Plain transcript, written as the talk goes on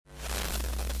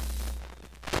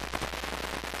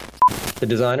The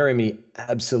designer in me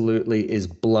absolutely is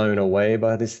blown away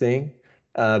by this thing.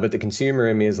 But the consumer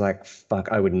in me is like, fuck,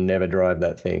 I would never drive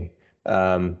that thing.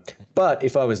 Um, but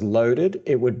if I was loaded,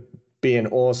 it would be an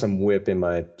awesome whip in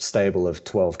my stable of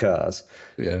 12 cars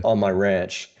Yeah. on my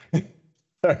ranch.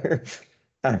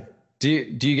 Uh, Do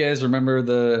you guys remember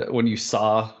the when you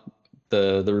saw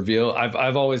the reveal?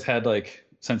 I've always had like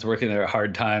since working there a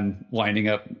hard time lining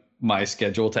up my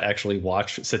schedule to actually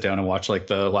sit down and watch like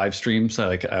the live streams.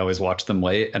 Like I always watch them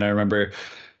late, and I remember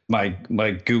my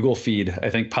Google feed I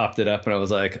think popped it up, and I was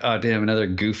like, oh damn, another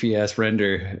goofy ass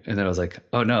render. And then I was like,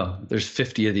 oh no, there's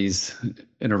 50 of these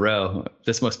in a row.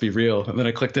 This must be real. And then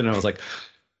I clicked in and I was like,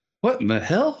 what in the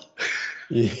hell?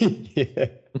 yeah.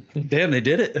 Damn, they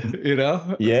did it, you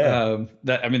know? Yeah.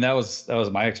 That I mean that was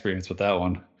my experience with that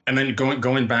one. And then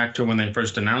going back to when they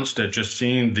first announced it, just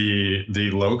seeing the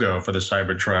logo for the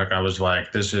Cybertruck, I was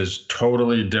like, this is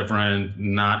totally different,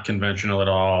 not conventional at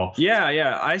all.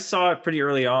 Yeah, I saw it pretty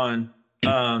early on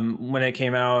when it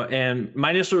came out, and my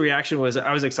initial reaction was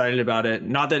I was excited about it.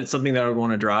 Not that it's something that I would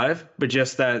want to drive, but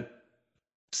just that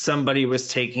somebody was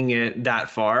taking it that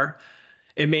far.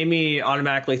 It made me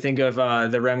automatically think of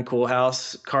the Rem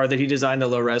Koolhaas car that he designed, the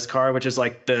low res car, which is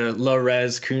like the low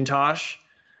res Countach.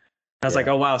 I was like,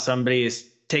 oh wow, somebody is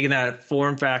taking that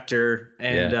form factor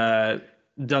and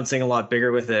done something a lot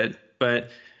bigger with it.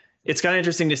 But it's kind of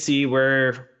interesting to see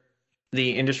where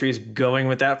the industry is going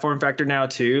with that form factor now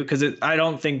too, because I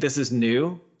don't think this is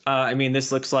new. I mean,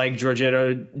 this looks like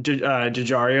Giorgetto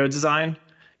Giugiaro design.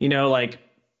 You know, like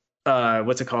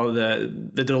what's it called, the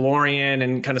DeLorean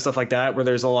and kind of stuff like that, where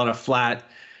there's a lot of flat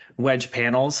wedge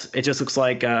panels. It just looks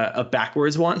like a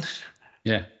backwards one.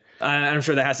 Yeah, I'm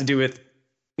sure that has to do with,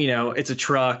 you know, it's a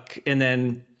truck, and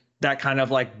then that kind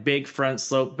of like big front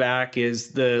slope back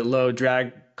is the low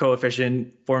drag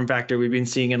coefficient form factor we've been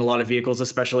seeing in a lot of vehicles,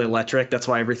 especially electric. That's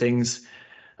why everything's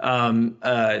you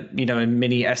know, in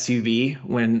mini SUV,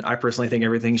 when I personally think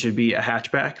everything should be a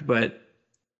hatchback, but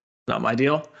not my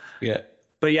deal. yeah.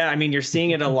 But yeah, I mean, you're seeing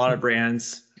it in a lot of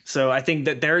brands. So I think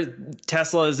that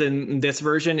Tesla's in this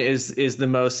version is the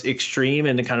most extreme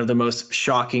and the kind of the most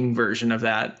shocking version of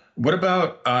that. What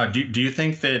about, do you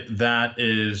think that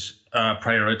is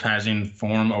prioritizing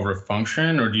form over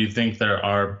function, or do you think there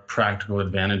are practical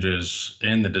advantages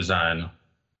in the design?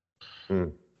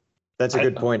 That's a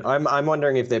good point. I'm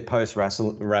wondering if they're post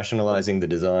rationalizing the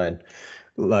design.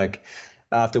 Like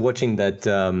after watching that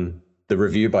the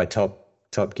review by Top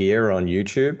Gear on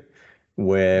YouTube,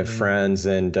 where Franz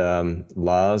and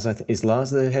Lars, is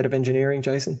Lars the head of engineering,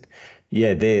 Jason?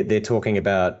 Yeah, they're talking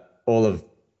about all of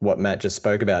what Matt just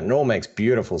spoke about, and it all makes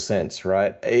beautiful sense,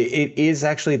 right? It is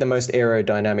actually the most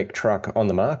aerodynamic truck on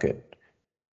the market.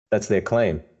 That's their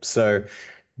claim. So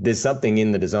there's something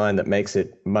in the design that makes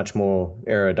it much more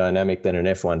aerodynamic than an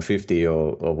F-150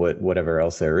 or whatever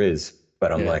else there is.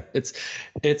 But I'm like,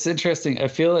 it's interesting. I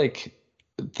feel like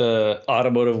the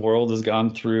automotive world has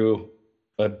gone through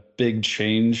a big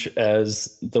change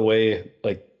as the way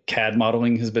like CAD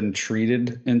modeling has been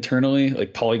treated internally.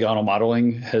 Like polygonal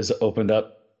modeling has opened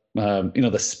up, you know,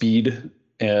 the speed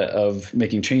of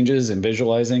making changes and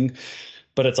visualizing,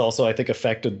 but it's also, I think,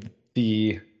 affected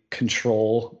the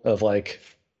control of like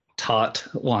taut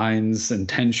lines and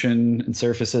tension and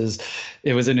surfaces.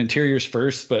 It was in interiors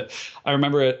first, but I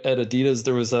remember at Adidas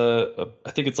there was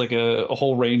I think it's like a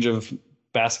whole range of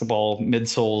basketball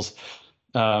midsoles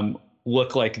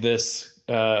look like this.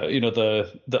 You know,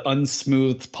 the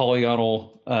unsmoothed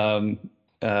polygonal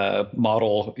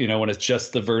model, you know, when it's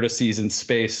just the vertices in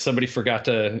space. Somebody forgot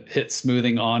to hit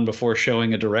smoothing on before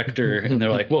showing a director, and they're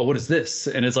like, whoa, what is this?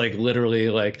 And it's like literally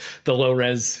like the low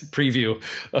res preview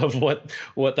of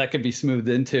what that could be smoothed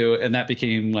into, and that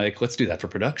became like, let's do that for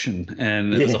production.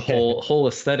 And it was a whole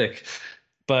aesthetic.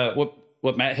 But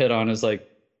what Matt hit on is like,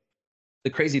 the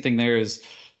crazy thing there is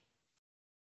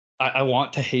I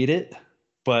want to hate it,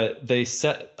 but they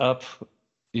set up,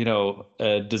 you know,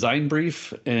 a design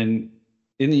brief, and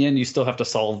in the end, you still have to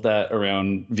solve that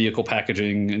around vehicle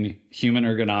packaging and human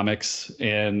ergonomics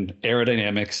and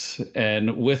aerodynamics.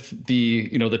 And with the,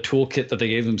 you know, the toolkit that they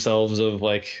gave themselves of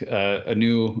like a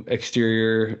new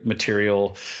exterior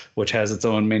material, which has its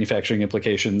own manufacturing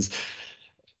implications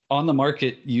on the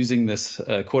market using this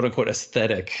quote unquote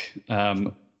aesthetic,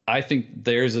 I think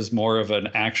theirs is more of an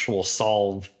actual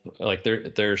solve. Like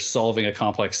they're solving a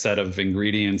complex set of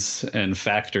ingredients and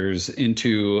factors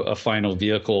into a final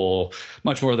vehicle,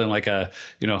 much more than like a,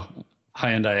 you know,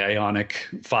 Hyundai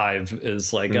Ioniq 5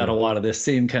 is like got a lot of this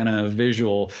same kind of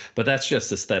visual, but that's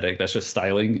just aesthetic. That's just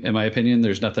styling, in my opinion.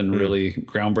 There's nothing really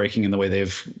groundbreaking in the way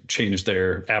they've changed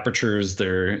their apertures,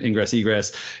 their ingress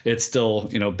egress. It's still,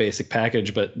 basic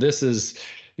package, but this is,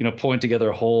 pulling together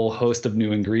a whole host of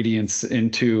new ingredients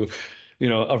into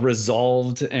a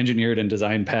resolved, engineered, and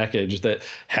designed package that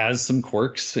has some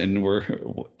quirks. And we're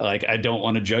like, I don't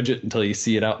want to judge it until you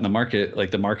see it out in the market. Like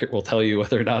the market will tell you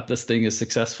whether or not this thing is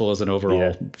successful as an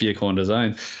overall vehicle and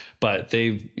design. But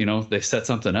they set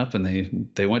something up and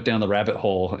they went down the rabbit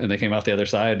hole and they came out the other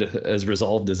side as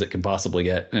resolved as it can possibly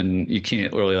get. And you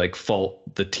can't really like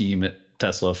fault the team at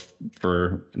Tesla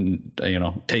for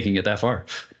taking it that far.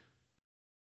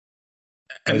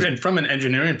 And from an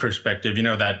engineering perspective,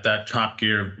 that Top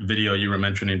Gear video you were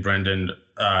mentioning, Brendan,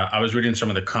 I was reading some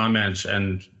of the comments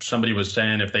and somebody was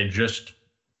saying if they just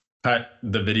cut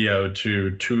the video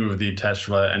to two of the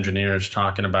Tesla engineers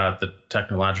talking about the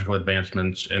technological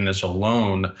advancements in this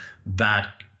alone,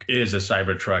 that is a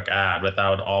Cybertruck ad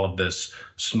without all of this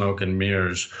smoke and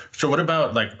mirrors. So what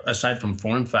about, like, aside from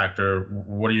form factor,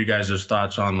 what are you guys'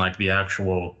 thoughts on like the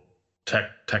actual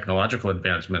technological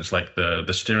advancements, like the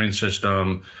steering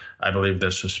system, I believe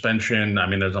the suspension? I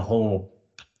mean, there's a whole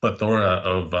plethora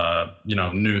of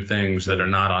new things that are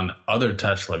not on other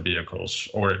Tesla vehicles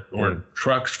or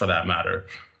trucks for that matter.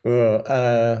 Well,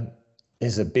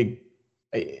 there's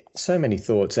so many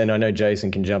thoughts, and I know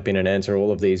Jason can jump in and answer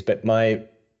all of these, but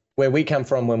where we come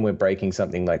from when we're breaking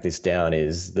something like this down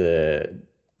is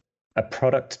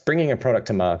bringing a product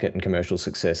to market and commercial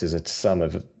success is a sum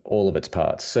of all of its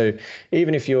parts. So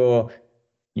even if you're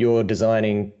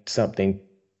designing something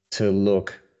to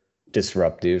look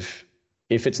disruptive,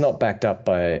 if it's not backed up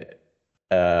by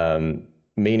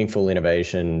meaningful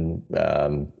innovation,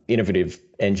 innovative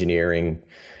engineering,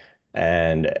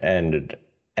 and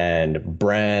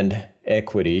brand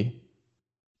equity,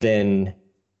 then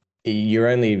you're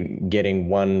only getting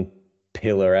one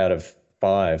pillar out of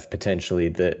 5 potentially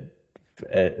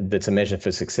that's a measure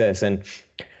for success. And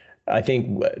I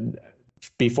think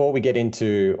before we get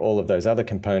into all of those other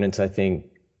components, I think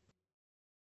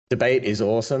debate is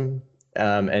awesome.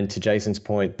 And to Jason's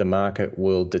point, the market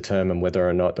will determine whether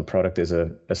or not the product is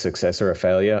a success or a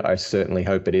failure. I certainly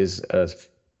hope it is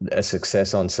a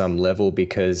success on some level,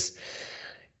 because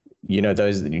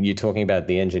you're talking about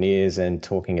the engineers and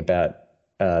talking about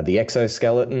the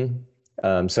exoskeleton.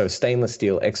 So stainless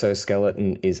steel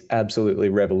exoskeleton is absolutely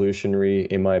revolutionary,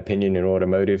 in my opinion, in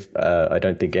automotive. I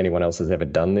don't think anyone else has ever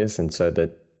done this. And so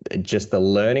just the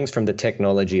learnings from the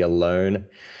technology alone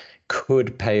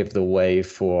could pave the way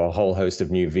for a whole host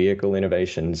of new vehicle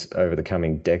innovations over the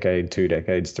coming decade, 2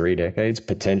 decades, 3 decades,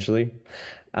 potentially.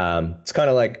 It's kind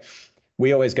of like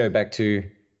we always go back to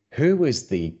who was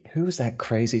that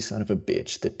crazy son of a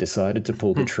bitch that decided to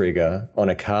pull the trigger on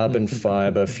a carbon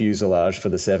fiber fuselage for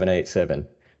the 787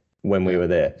 when we were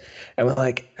there? And we're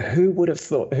like, who would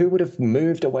have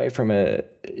moved away from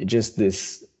just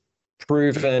this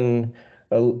proven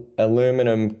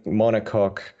aluminum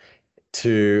monocoque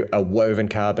to a woven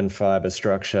carbon fiber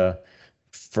structure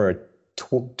for a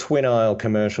twin aisle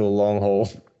commercial long haul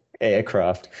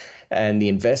aircraft, and the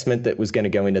investment that was going to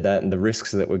go into that and the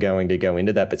risks that were going to go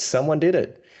into that. But someone did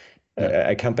it.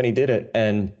 A company did it.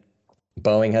 And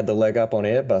Boeing had the leg up on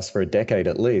Airbus for a decade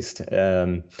at least.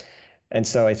 And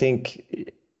so I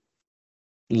think,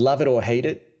 love it or hate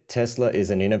it, Tesla is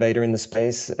an innovator in the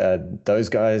space. Those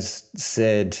guys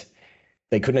said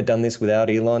they couldn't have done this without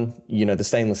Elon. The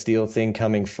stainless steel thing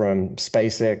coming from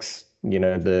SpaceX,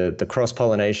 the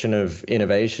cross-pollination of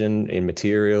innovation in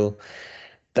material,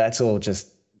 that's all just,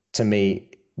 to me,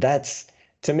 this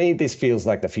feels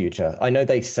like the future. I know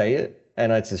they say it,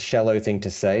 and it's a shallow thing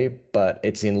to say, but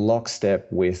it's in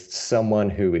lockstep with someone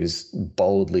who is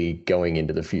boldly going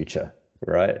into the future,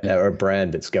 right? Yeah. Or a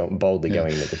brand that's boldly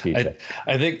going into the future.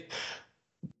 I think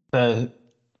the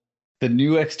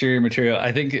new exterior material,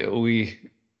 I think you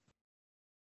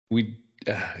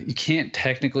can't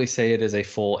technically say it is a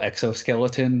full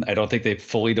exoskeleton. I don't think they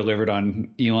fully delivered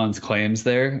on Elon's claims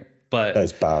there. But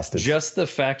those bastards. Just the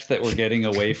fact that we're getting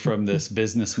away from this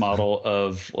business model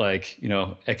of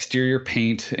exterior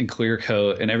paint and clear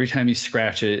coat, and every time you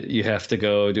scratch it, you have to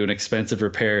go do an expensive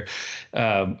repair.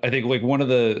 I think one of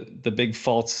the big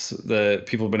faults that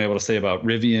people have been able to say about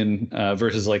Rivian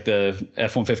versus the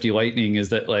F-150 Lightning is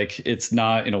that it's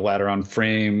not ladder on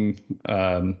frame.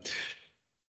 The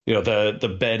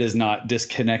bed is not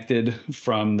disconnected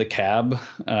from the cab,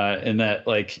 and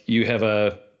that you have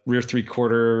a rear rear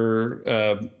quarter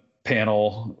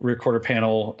panel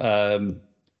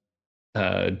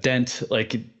dent.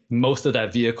 most of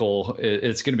that vehicle,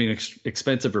 it's going to be an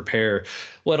expensive repair,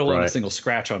 let alone a Right. single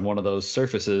scratch on one of those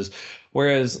surfaces.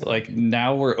 Whereas like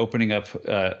now we're opening up,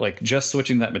 like just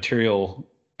switching that material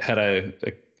had a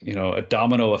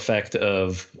domino effect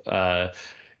of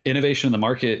innovation in the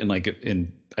market, and like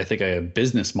in I think a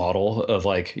business model of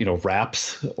like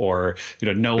wraps, or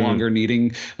no longer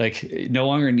needing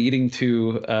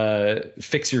to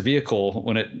fix your vehicle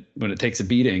when it takes a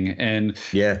beating. And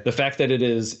Yeah. the fact that it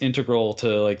is integral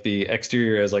to like the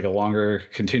exterior as like a longer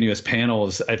continuous panel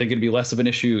is, I think, it'd be less of an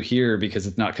issue here because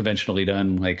it's not conventionally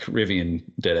done like Rivian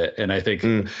did it. And I think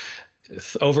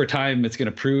over time it's going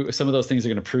to prove, some of those things are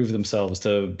going to prove themselves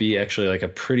to be actually like a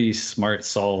pretty smart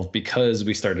solve, because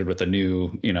we started with a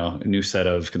new set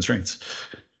of constraints.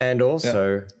 And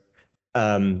also,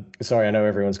 sorry, I know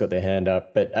everyone's got their hand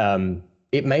up, but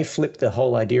it may flip the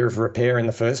whole idea of repair in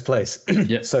the first place.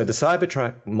 Yeah. So the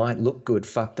Cybertruck might look good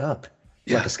fucked up,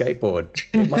 like a skateboard.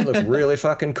 It might look really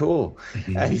fucking cool.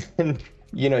 And then,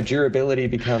 durability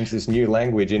becomes this new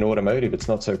language in automotive. It's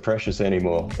not so precious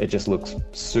anymore. It just looks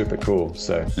super cool.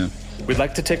 So We'd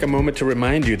like to take a moment to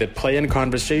remind you that Play and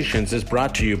Conversations is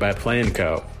brought to you by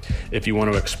Play&Co. If you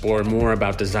want to explore more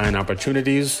about design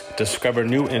opportunities, discover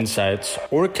new insights,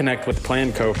 or connect with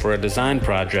Play&Co for a design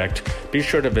project, be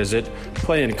sure to visit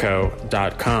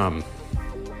playandco.com.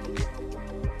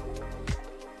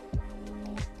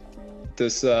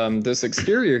 This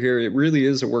exterior here, it really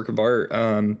is a work of art.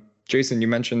 Jason, you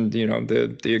mentioned,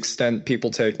 the extent people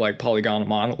take like polygonal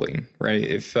modeling, right?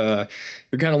 If you're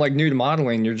kind of like new to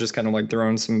modeling, you're just kind of like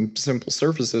throwing some simple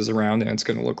surfaces around, and it's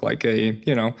going to look like a,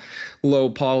 low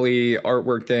poly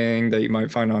artwork thing that you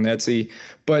might find on Etsy.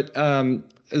 But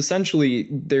essentially,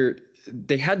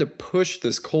 they had to push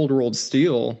this cold rolled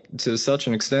steel to such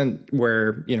an extent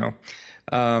where,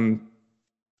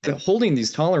 holding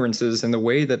these tolerances and the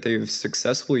way that they've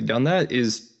successfully done that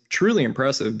is truly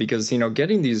impressive, because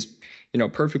getting these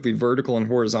perfectly vertical and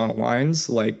horizontal lines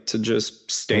like to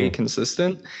just stay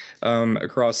consistent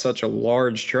across such a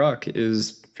large truck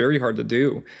is very hard to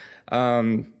do.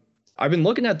 I've been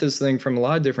looking at this thing from a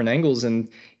lot of different angles, and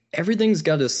everything's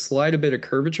got a slight a bit of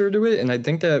curvature to it, and I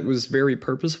think that was very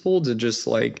purposeful to just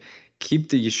like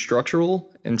keep the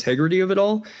structural integrity of it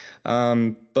all.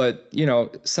 But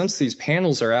since these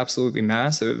panels are absolutely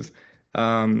massive,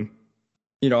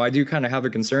 I do kind of have a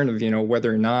concern of,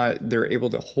 whether or not they're able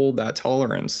to hold that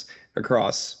tolerance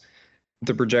across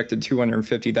the projected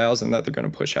 250,000 that they're going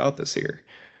to push out this year.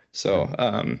 So,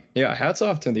 hats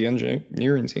off to the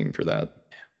engineering team for that.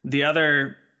 The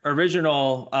other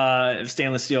original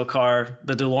stainless steel car,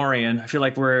 the DeLorean, I feel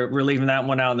like we're leaving that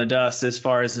one out in the dust as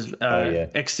far as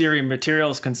exterior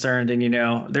material is concerned.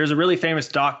 And, there's a really famous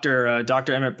doctor,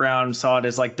 Dr. Emmett Brown, saw it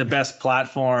as like the best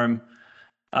platform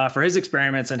for his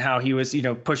experiments, and how he was,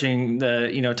 pushing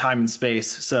the, time and space.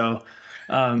 So,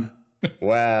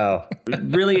 wow,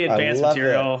 really advanced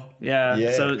material.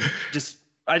 Yeah. So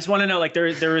I just want to know, like,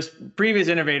 there was previous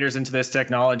innovators into this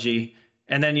technology.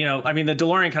 And then, the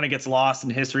DeLorean kind of gets lost in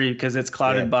history because it's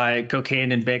clouded by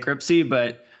cocaine and bankruptcy.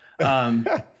 But hang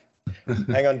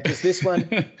on, does this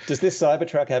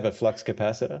Cybertruck have a flux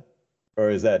capacitor, or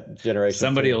is that generation?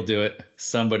 Somebody will do it.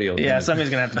 Somebody's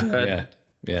gonna have to do it.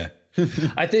 Yeah.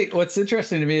 I think what's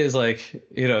interesting to me is like,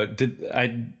 did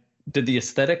the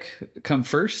aesthetic come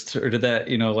first, or did that,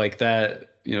 like that,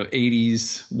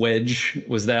 80s wedge,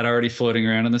 was that already floating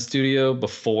around in the studio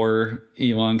before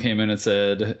Elon came in and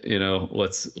said,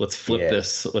 let's flip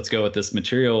this, let's go with this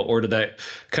material? Or did that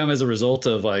come as a result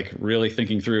of like really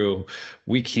thinking through,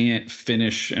 we can't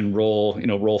finish and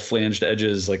roll flanged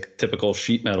edges like typical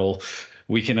sheet metal.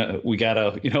 We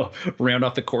gotta, round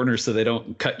off the corners so they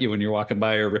don't cut you when you're walking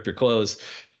by or rip your clothes.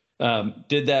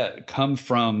 Did that come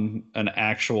from an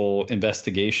actual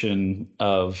investigation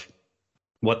of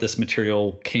what this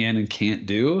material can and can't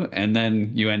do, and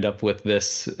then you end up with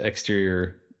this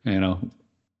exterior,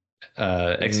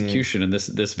 execution and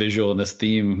this visual and this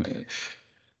theme?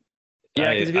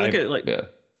 Yeah, because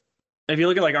if you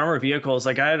look at like armored vehicles,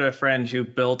 like I had a friend who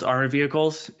built armored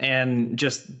vehicles, and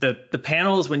just the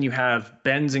panels, when you have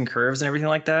bends and curves and everything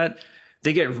like that,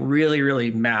 they get really,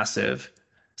 really massive.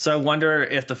 So I wonder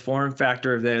if the form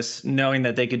factor of this, knowing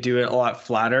that they could do it a lot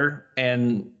flatter,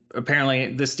 and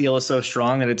apparently the steel is so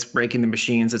strong that it's breaking the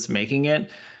machines that's making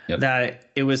it, that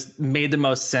it was made the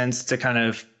most sense to kind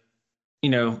of,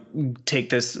 take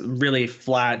this really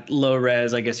flat, low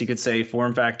res, I guess you could say,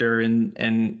 form factor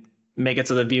and make it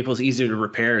so the vehicle is easier to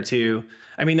repair too.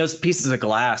 I mean, those pieces of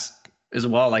glass as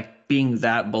well, like being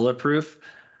that bulletproof,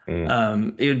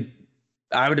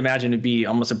 I would imagine it'd be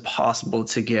almost impossible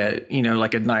to get,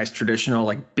 like a nice traditional,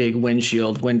 like big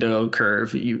windshield window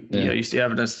curve you used to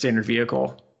have in a standard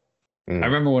vehicle. I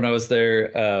remember when I was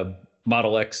there,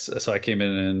 Model X. So I came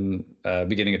in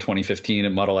beginning of 2015,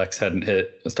 and Model X hadn't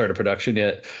started production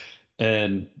yet,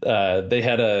 and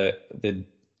they'd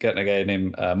gotten a guy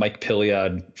named Mike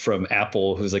Pilliod from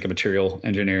Apple, who's like a material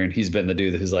engineer, and he's been the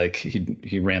dude who's like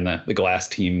he ran the glass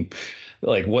team.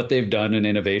 Like what they've done in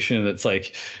innovation, it's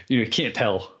like you can't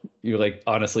tell. You like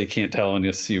honestly can't tell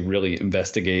unless you really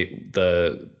investigate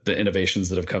the innovations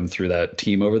that have come through that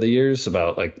team over the years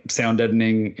about like sound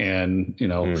deadening and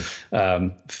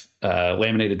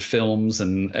laminated films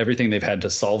and everything they've had to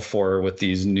solve for with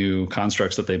these new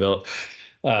constructs that they built.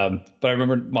 But I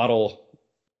remember Model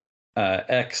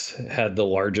X had the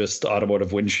largest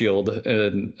automotive windshield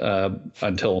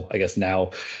until I guess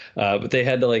now, but they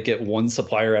had to like get one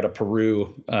supplier out of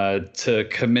Peru to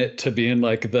commit to being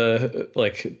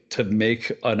to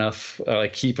make enough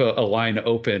keep a line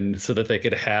open so that they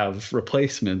could have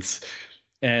replacements.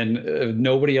 And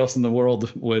nobody else in the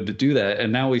world would do that.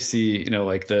 And now we see,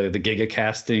 like the giga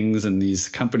castings, and these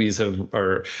companies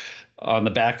are on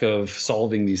the back of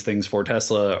solving these things for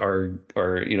Tesla are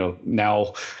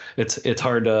now it's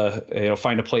hard to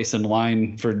find a place in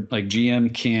line for like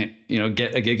GM can't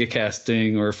get a giga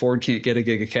casting, or Ford can't get a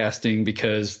giga casting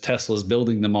because Tesla's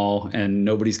building them all and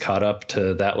nobody's caught up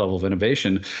to that level of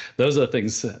innovation. Those are the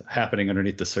things happening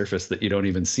underneath the surface that you don't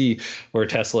even see, where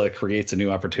Tesla creates a new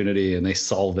opportunity and they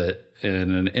solve it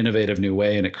in an innovative new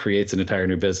way, and it creates an entire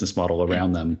new business model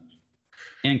around them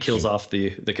and kills off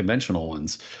the conventional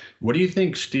ones. What do you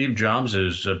think Steve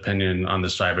Jobs' opinion on the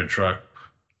Cybertruck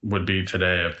would be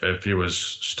today if he was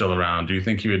still around? Do you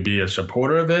think he would be a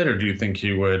supporter of it, or do you think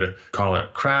he would call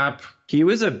it crap? He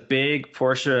was a big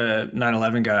Porsche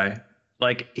 911 guy.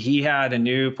 Like he had a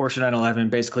new Porsche 911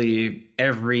 basically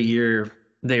every year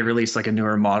they released like a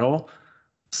newer model.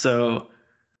 So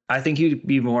I think he'd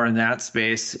be more in that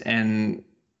space. And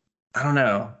I don't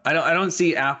know. I don't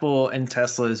see Apple and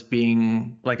Tesla as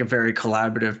being like a very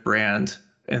collaborative brand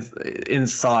in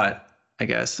thought, I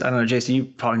guess. I don't know, Jason, you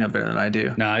probably know better than I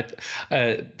do. No,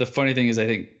 the funny thing is I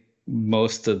think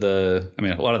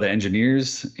a lot of the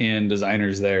engineers and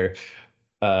designers there,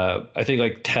 I think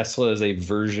like Tesla is a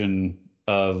version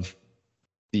of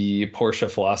the Porsche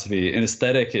philosophy. In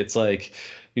aesthetic, it's like,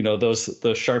 those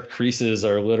sharp creases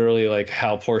are literally like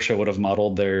how Porsche would have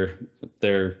modeled their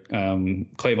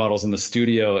clay models in the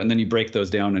studio, and then you break those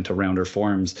down into rounder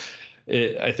forms.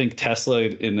 I think Tesla,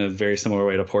 in a very similar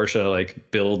way to Porsche,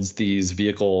 like builds these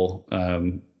vehicle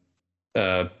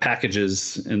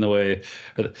packages in the way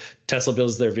Tesla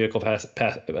builds their vehicle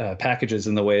packages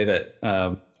in the way that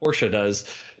Porsche does.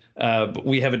 But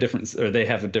they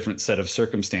have a different set of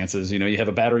circumstances. You have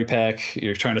a battery pack,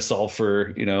 you're trying to solve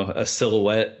for, a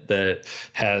silhouette that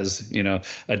has,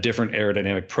 a different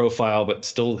aerodynamic profile, but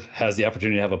still has the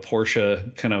opportunity to have a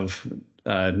Porsche kind of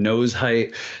nose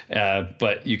height,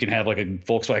 but you can have like a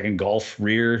Volkswagen Golf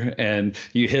rear, and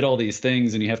you hit all these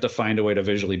things and you have to find a way to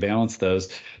visually balance those.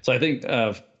 So I think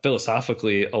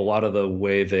philosophically, a lot of the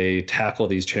way they tackle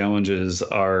these challenges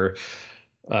are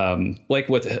like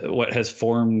what has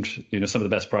formed, some of the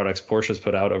best products Porsche's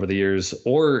put out over the years,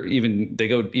 or even they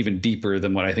go even deeper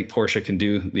than what I think Porsche can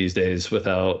do these days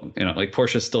without, like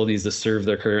Porsche still needs to serve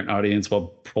their current audience while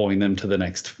pulling them to the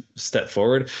next step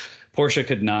forward. Porsche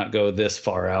could not go this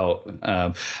far out.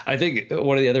 I think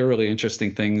one of the other really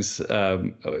interesting things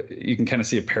you can kind of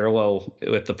see a parallel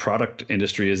with the product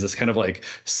industry is this kind of like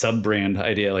sub-brand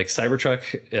idea. Like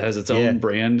Cybertruck, it has its own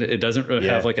brand. It doesn't really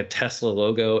have like a Tesla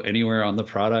logo anywhere on the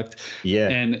product. Yeah.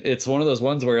 And it's one of those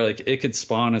ones where like it could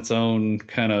spawn its own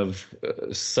kind of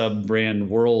sub-brand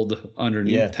world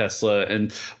underneath Tesla.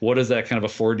 And what does that kind of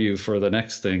afford you for the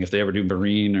next thing? If they ever do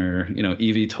marine or,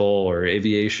 eVTOL or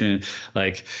aviation,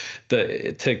 like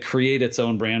to create its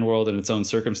own brand world and its own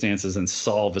circumstances and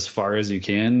solve as far as you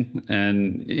can.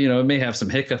 And, it may have some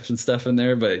hiccups and stuff in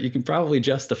there, but you can probably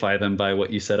justify them by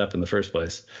what you set up in the first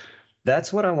place.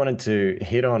 That's what I wanted to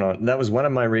hit on. That was one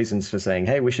of my reasons for saying,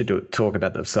 hey, we should talk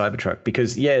about the Cybertruck,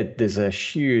 because, there's a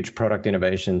huge product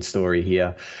innovation story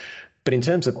here. But in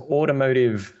terms of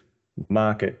automotive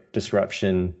market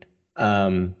disruption,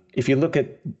 if you look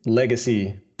at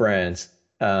legacy brands,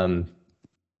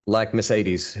 like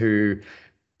Mercedes, who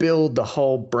build the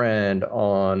whole brand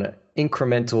on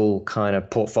incremental kind of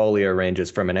portfolio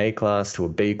ranges from an A class to a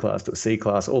B class to a C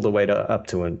class, all the way up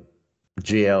to a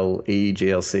GLE,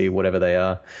 GLC, whatever they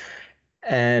are.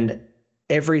 And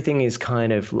everything is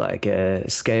kind of like a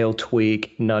scale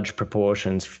tweak, nudge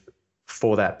proportions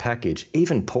for that package.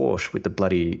 Even Porsche with the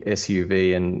bloody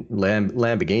SUV and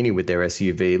Lamborghini with their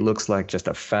SUV looks like just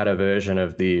a fatter version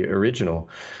of the original.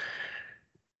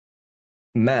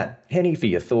 Matt, Henny, for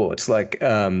your thoughts. Like,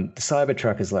 the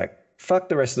Cybertruck is like, fuck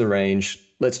the rest of the range.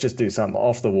 Let's just do something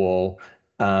off the wall.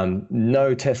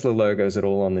 No Tesla logos at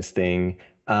all on this thing.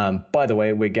 By the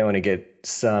way, we're going to get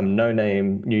some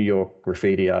no-name New York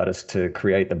graffiti artist to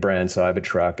create the brand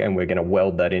Cybertruck, and we're going to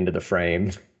weld that into the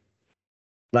frame.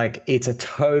 Like, it's a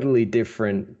totally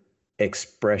different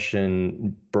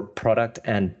expression, product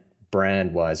and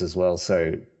brand-wise as well.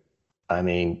 So, I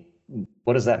mean,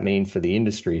 what does that mean for the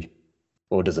industry?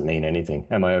 Or does it mean anything?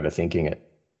 Am I overthinking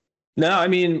it? No, I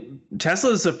mean,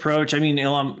 Tesla's approach, I mean,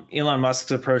 Elon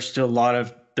Musk's approach to a lot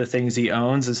of the things he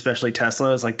owns, especially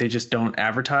Tesla, is like they just don't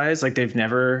advertise. Like they've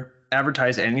never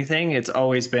advertised anything. It's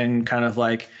always been kind of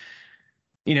like,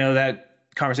 you know, that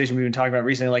conversation we've been talking about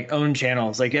recently, like own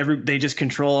channels. Like they just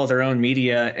control their own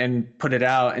media and put it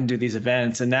out and do these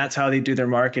events. And that's how they do their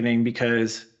marketing,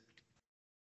 because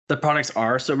the products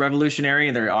are so revolutionary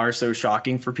and they are so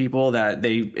shocking for people that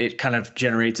it kind of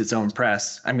generates its own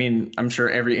press. I mean, I'm sure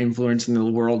every influencer in the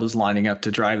world is lining up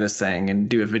to drive this thing and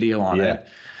do a video on it.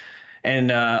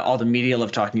 And all the media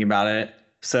love talking about it.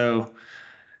 So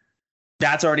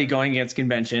that's already going against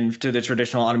convention to the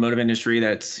traditional automotive industry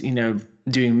that's, you know,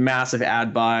 doing massive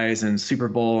ad buys and Super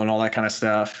Bowl and all that kind of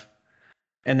stuff.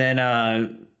 And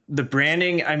then the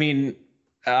branding, I mean,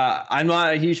 I'm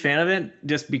not a huge fan of it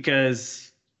just because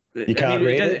you can't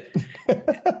read it.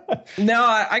 No,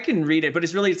 I can read it, but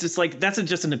it's just like, that's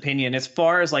just an opinion. As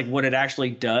far as like what it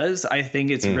actually does, I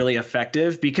think it's really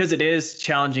effective because it is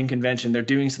challenging convention. They're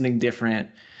doing something different.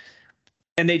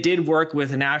 And they did work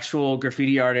with an actual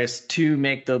graffiti artist to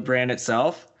make the brand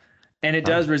itself. And it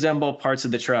does resemble parts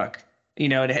of the truck. You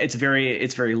know, it's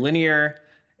very linear.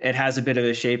 It has a bit of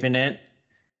a shape in it.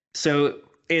 So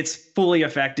it's fully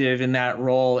effective in that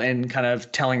role and kind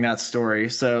of telling that story.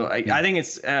 So I think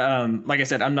it's, like I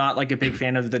said, I'm not like a big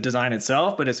fan of the design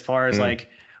itself, but as far as like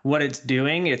what it's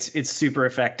doing, it's super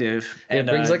effective. And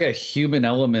it brings like a human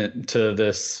element to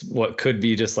this, what could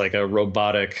be just like a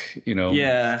robotic, you know,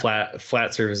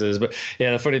 flat surfaces. But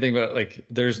yeah, the funny thing about like,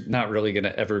 there's not really going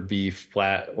to ever be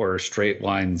flat or straight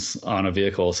lines on a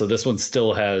vehicle. So this one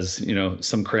still has, you know,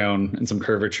 some crown and some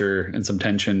curvature and some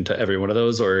tension to every one of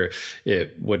those, or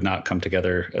it would not come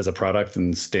together as a product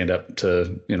and stand up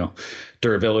to, you know,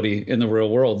 durability in the real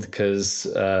world. Because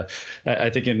I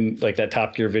think in like that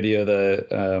Top Gear video,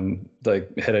 the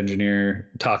head engineer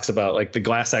talks about like the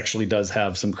glass actually does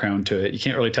have some crown to it. You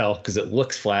can't really tell because it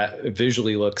looks flat. It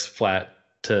visually looks flat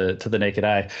to the naked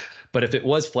eye. But if it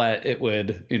was flat, it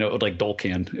would, you know, it would like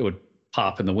Dolcan. It would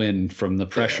pop in the wind from the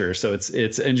pressure. Yeah. So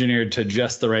it's engineered to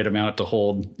just the right amount to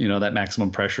hold, you know, that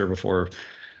maximum pressure before,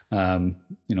 you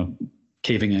know,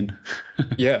 caving in.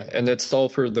 Yeah, and it's all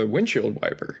for the windshield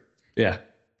wiper. Yeah.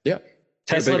 Yeah.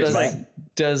 Tesla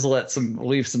does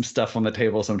leave some stuff on the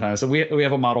table sometimes. So we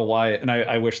have a Model Y, and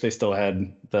I wish they still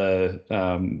had the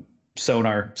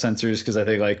sonar sensors, because I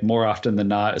think like more often than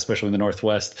not, especially in the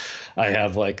Northwest, I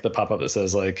have like the pop-up that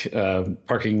says like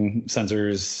parking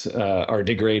sensors are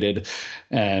degraded,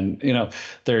 and you know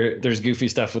there's goofy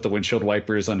stuff with the windshield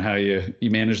wipers on how you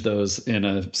manage those in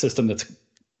a system that's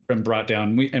been brought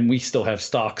down. We still have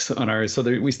stocks on ours, so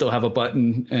we still have a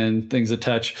button and things to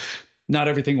touch. Not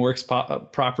everything works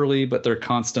properly, but they're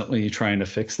constantly trying to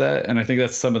fix that. And I think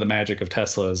that's some of the magic of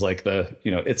Tesla is like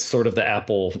it's sort of the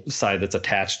Apple side that's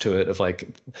attached to it, of like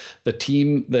the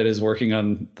team that is working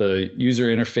on the user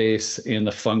interface and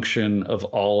the function of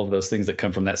all of those things that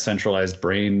come from that centralized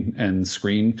brain and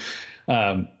screen.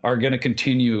 Are going to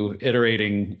continue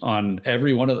iterating on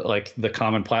every one of the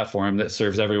common platform that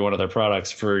serves every one of their products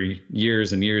for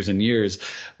years and years and years.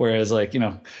 Whereas like, you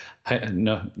know,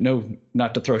 no,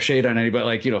 not to throw shade on anybody,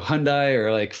 like, you know, Hyundai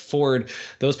or like Ford,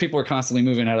 those people are constantly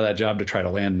moving out of that job to try to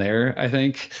land there, I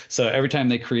think. So every time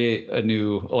they create a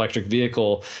new electric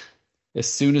vehicle, as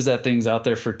soon as that thing's out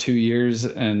there for 2 years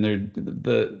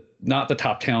and not the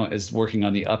top talent is working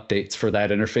on the updates for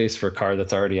that interface for a car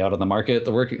that's already out on the market,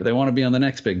 they want to be on the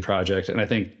next big project. And I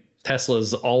think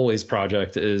Tesla's always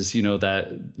project is, you know,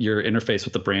 that your interface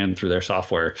with the brand through their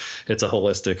software. It's a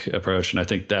holistic approach, and I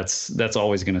think that's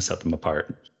always going to set them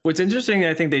apart. What's interesting,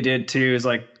 I think they did too, is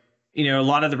like, you know, a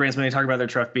lot of the brands when they talk about their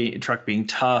truck being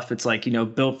tough, it's like, you know,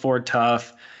 built for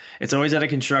tough. It's always at a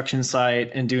construction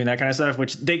site and doing that kind of stuff,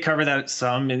 which they cover that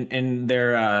some in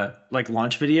their like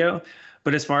launch video.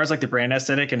 But as far as like the brand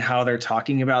aesthetic and how they're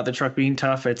talking about the truck being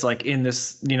tough, it's like in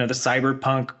this, you know, the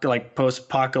cyberpunk, like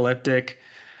post-apocalyptic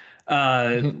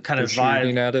kind of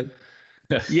vibe. At it.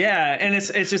 Yeah, and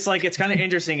it's just like it's kind of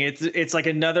interesting. It's like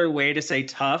another way to say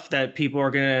tough that people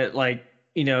are gonna like,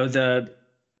 the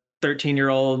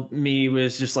 13-year-old me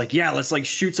was just like, yeah, let's like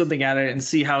shoot something at it and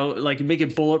see how like make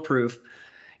it bulletproof.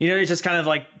 It's just kind of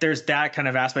like there's that kind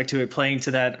of aspect to it, playing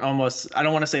to that almost, I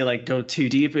don't want to say like go too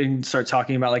deep and start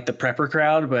talking about like the prepper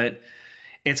crowd, but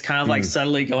it's kind of like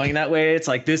subtly going that way. It's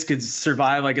like this could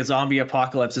survive like a zombie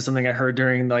apocalypse is something I heard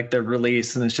during like the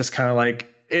release. And it's just kind of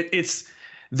like it's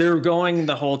they're going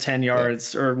the whole 10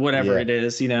 yards or whatever it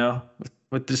is,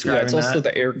 with describing it's also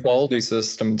the air quality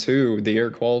system too. The air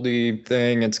quality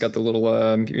thing. It's got the little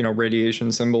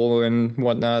radiation symbol and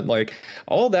whatnot. Like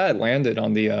all that landed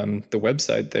on the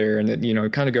website there, and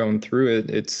it, kind of going through it.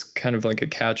 It's kind of like a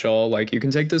catch-all. Like you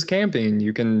can take this camping.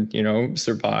 You can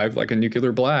survive like a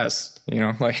nuclear blast.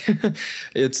 Like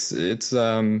it's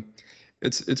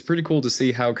pretty cool to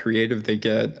see how creative they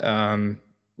get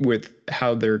with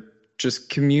how they're just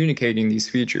communicating these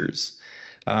features.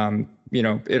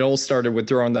 It all started with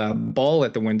throwing the ball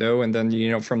at the window, and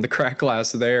then, from the crack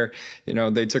glass there,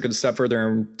 they took it a step further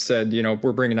and said,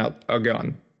 we're bringing out a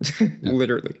gun,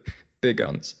 literally big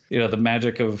guns. The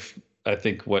magic of, I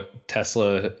think, what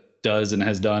Tesla does and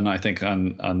has done, I think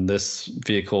on this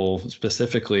vehicle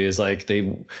specifically, is like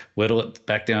they whittle it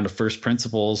back down to first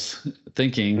principles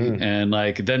thinking, and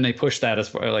like then they push that as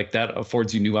far like that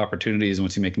affords you new opportunities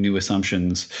once you make new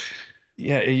assumptions.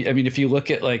 Yeah, I mean, if you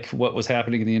look at like what was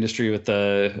happening in the industry with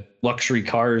the luxury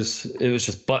cars, it was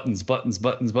just buttons,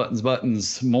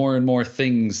 more and more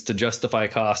things to justify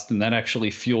cost. And that actually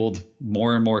fueled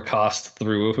more and more cost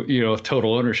through,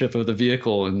 total ownership of the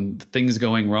vehicle and things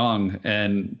going wrong.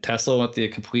 And Tesla went the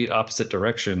complete opposite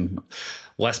direction.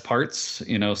 Less parts,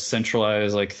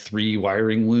 centralized like 3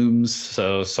 wiring looms.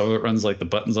 So it runs like the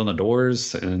buttons on the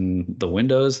doors and the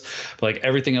windows, but like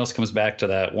everything else comes back to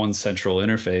that one central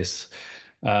interface.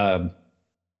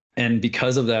 And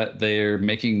because of that, they're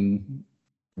making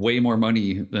way more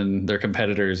money than their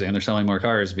competitors, and they're selling more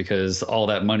cars because all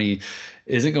that money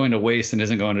isn't going to waste and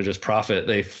isn't going to just profit.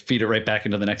 They feed it right back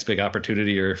into the next big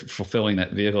opportunity or fulfilling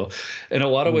that vehicle. In a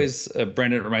lot of ways,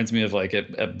 Brendan, it reminds me of like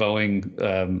at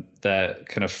Boeing, that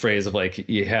kind of phrase of like,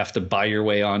 you have to buy your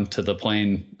way onto the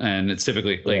plane. And it's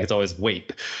typically like, it's always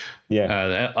weight.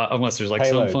 Yeah. Unless there's like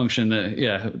some function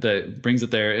that brings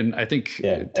it there. And I think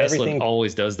Tesla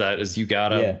always does that, is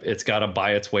it's gotta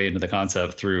buy its way into the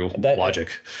concept through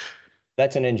logic.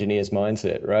 That's an engineer's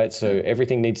mindset, right? So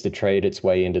everything needs to trade its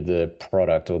way into the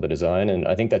product or the design. And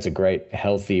I think that's a great,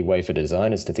 healthy way for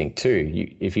designers to think too.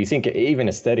 If you think even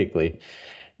aesthetically,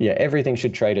 everything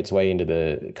should trade its way into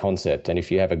the concept. And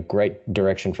if you have a great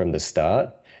direction from the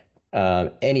start,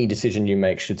 any decision you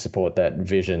make should support that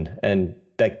vision. And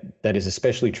that is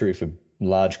especially true for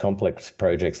large, complex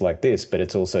projects like this, but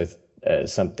it's also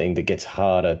something that gets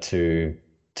harder to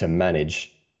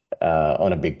manage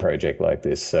on a big project like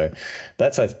this. So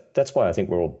that's why I think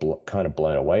we're all kind of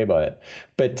blown away by it.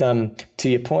 But to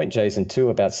your point, Jason, too,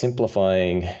 about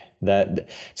simplifying that.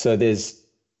 So there's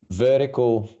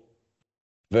vertical,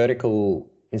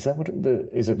 is that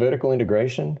is it vertical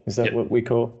integration? Is that what we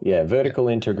call? Yeah, vertical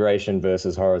integration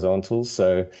versus horizontal.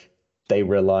 So they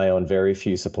rely on very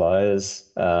few suppliers,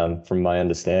 from my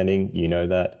understanding,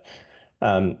 that.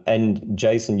 And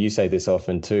Jason, you say this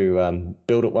often too,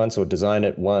 build it once or design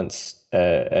it once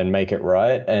and make it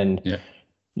right. And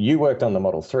you worked on the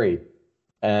Model 3,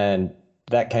 and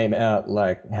that came out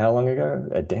like how long ago?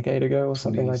 A decade ago or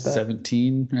something like that?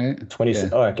 2017,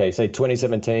 right? Oh, okay. So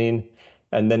 2017.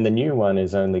 And then the new one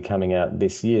is only coming out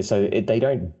this year. So they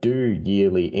don't do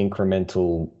yearly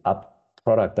incremental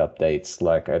product updates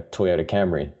like a Toyota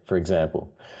Camry, for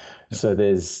example. So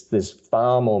there's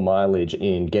far more mileage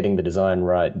in getting the design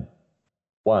right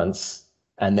once,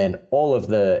 and then all of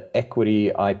the equity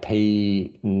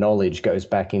IP knowledge goes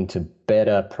back into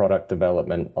better product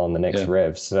development on the next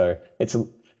rev. So it's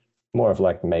more of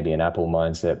like maybe an Apple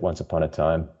mindset once upon a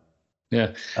time.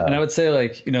 Yeah. And I would say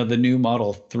like, the new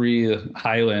Model 3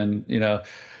 Highland,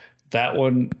 that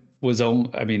one was,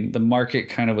 the market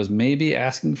kind of was maybe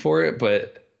asking for it,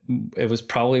 but it was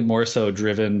probably more so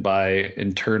driven by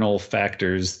internal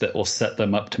factors that will set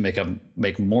them up to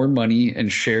make more money and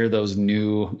share those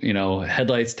new,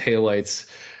 headlights, taillights,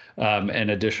 and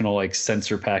additional like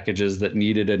sensor packages that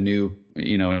needed a new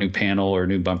panel or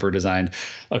new bumper design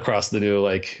across the new,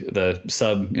 like the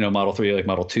sub, Model 3, like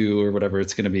Model 2 or whatever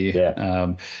it's going to be.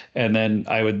 And then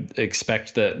I would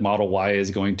expect that Model Y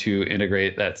is going to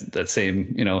integrate that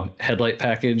same, headlight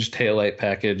package, taillight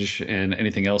package, and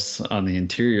anything else on the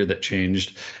interior that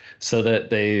changed, so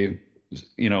that they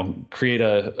create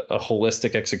a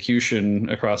holistic execution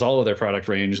across all of their product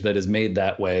range that is made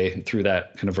that way through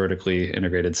that kind of vertically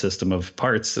integrated system of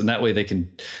parts. And that way they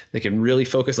can really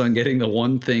focus on getting the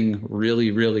one thing really,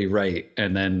 really right.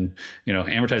 And then,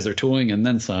 amortize their tooling and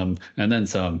then some, and then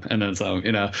some, and then some,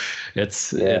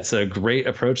 it's a great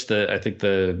approach that I think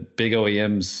the big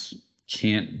OEMs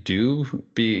can't do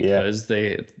because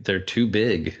they're too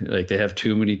big. Like they have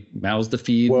too many mouths to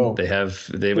feed. They have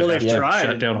to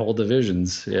shut down whole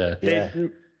divisions.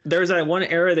 There's that one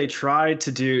era they tried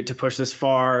to push this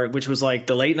far, which was like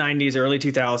the late 90s, early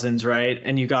 2000s, right?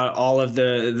 And you got all of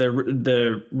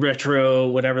the retro,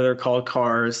 whatever they're called,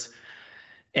 cars,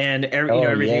 and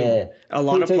everything. A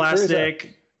lot PT of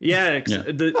plastic.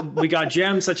 Cruiser. We got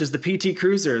gems such as the PT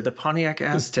Cruiser, the Pontiac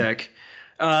Aztec.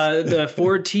 The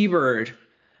Ford T-Bird,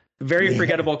 very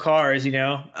forgettable cars, and maybe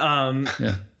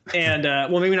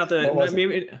not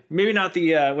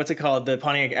the what's it called, the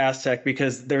Pontiac Aztec,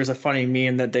 because there's a funny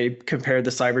meme that they compared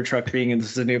the Cybertruck being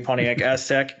this is a new Pontiac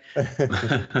Aztec.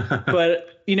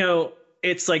 But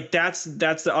it's like that's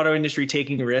the auto industry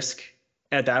taking risk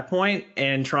at that point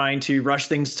and trying to rush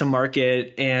things to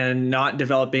market and not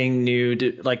developing new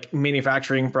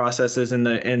manufacturing processes in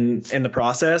the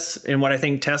process. And what I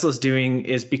think Tesla's doing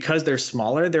is, because they're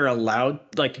smaller, they're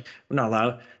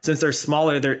since they're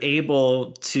smaller, they're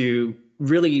able to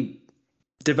really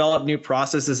develop new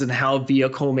processes in how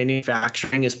vehicle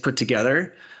manufacturing is put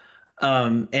together,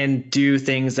 and do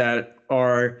things that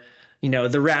are, the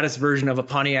raddest version of a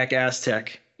Pontiac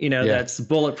Aztec, that's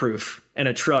bulletproof and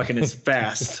a truck and it's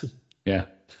fast. Yeah.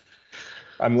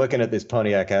 I'm looking at this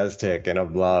Pontiac Aztec and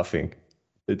I'm laughing.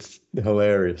 It's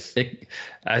hilarious.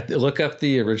 I look up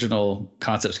the original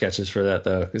concept sketches for that,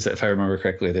 though, because if I remember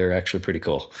correctly, they're actually pretty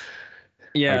cool.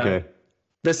 Yeah. Okay.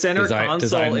 The center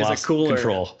console is a cooler.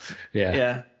 Control. Yeah.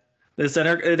 Yeah. The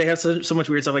center, they have so much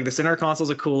weird stuff. Like the center console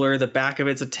is a cooler. The back of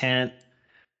it's a tent.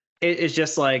 It's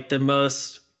just like the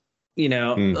most,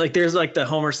 like there's like the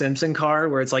Homer Simpson car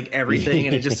where it's like everything,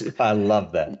 and it just I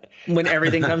love that. When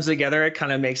everything comes together, it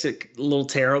kind of makes it a little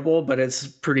terrible, but it's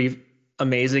pretty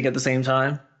amazing at the same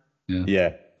time.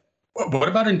 Yeah. What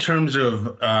about in terms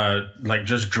of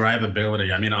just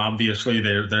drivability? I mean, obviously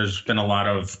there's been a lot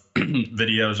of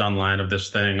videos online of this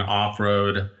thing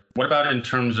off-road. What about in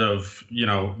terms of,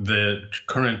 the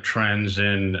current trends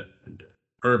in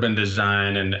urban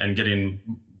design and getting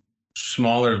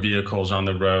smaller vehicles on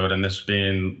the road, and this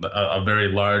being a very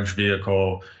large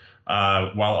vehicle,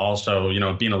 while also,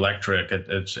 being electric?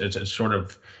 It sort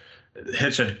of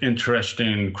hits an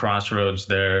interesting crossroads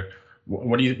there.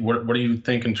 What do you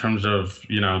think in terms of,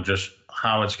 just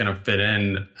how it's going to fit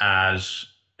in as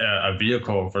a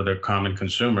vehicle for the common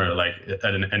consumer, like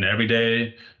an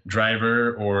everyday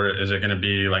driver, or is it going to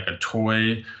be like a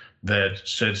toy that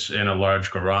sits in a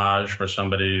large garage for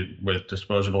somebody with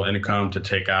disposable income to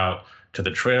take out to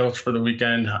the trails for the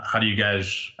weekend? How do you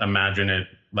guys imagine it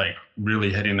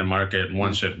really hitting the market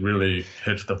once it really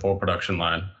hits the full production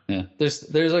line? Yeah,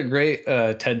 there's a great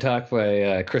TED talk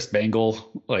by Chris Bangle,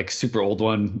 super old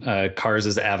one, Cars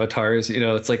as Avatars.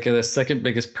 It's like the second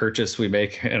biggest purchase we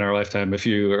make in our lifetime if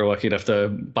you are lucky enough to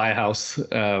buy a house.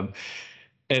 And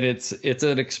it's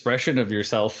an expression of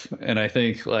yourself. And I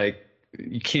think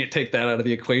you can't take that out of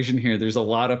the equation here. There's a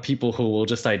lot of people who will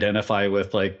just identify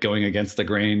with going against the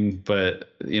grain,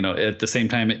 but at the same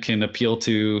time it can appeal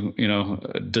to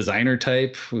a designer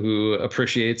type who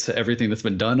appreciates everything that's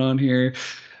been done on here,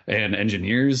 and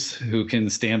engineers who can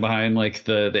stand behind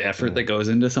the effort that goes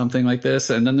into something like this.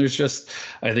 And then there's just,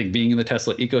 I think, being in the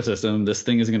Tesla ecosystem, this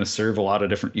thing is going to serve a lot of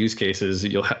different use cases.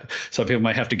 Some people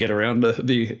might have to get around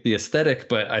the aesthetic,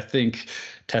 but I think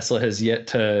Tesla has yet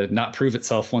to not prove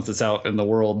itself once it's out in the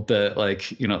world that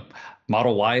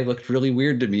Model Y looked really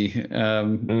weird to me.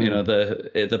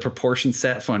 The proportions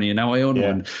sat funny, and now I own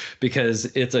one because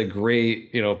it's a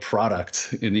great,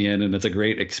 product in the end, and it's a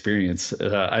great experience.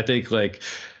 I think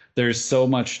there's so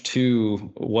much to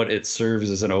what it serves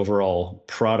as an overall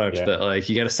product that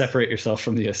you got to separate yourself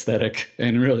from the aesthetic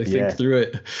and really think through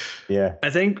it. Yeah. I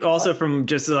think also from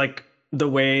just the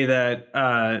way that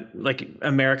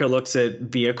America looks at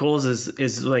vehicles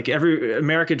is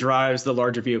America drives the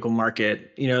larger vehicle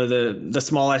market. The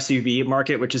small SUV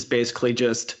market, which is basically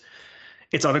just,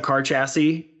 it's on a car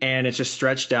chassis and it's just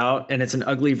stretched out, and it's an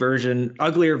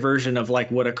uglier version of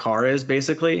what a car is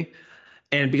basically.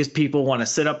 And because people want to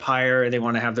sit up higher and they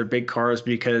want to have their big cars,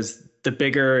 because the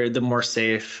bigger, the more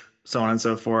safe, so on and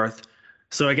so forth.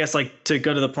 So I guess to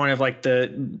go to the point of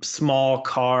the small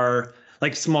car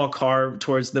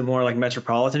towards the more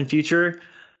metropolitan future,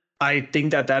 I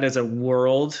think that is a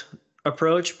world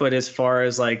approach. But as far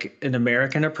as an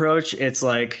American approach, it's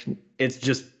it's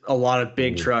just a lot of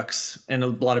big trucks and a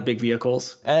lot of big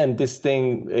vehicles. And this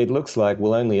thing, it looks like,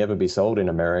 will only ever be sold in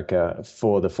America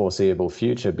for the foreseeable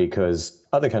future, because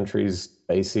other countries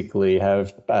basically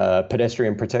have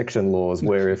pedestrian protection laws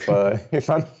where if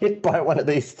I'm hit by one of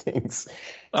these things,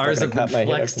 ours have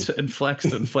been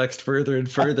flexed further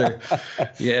and further.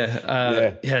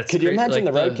 Yeah. Could you imagine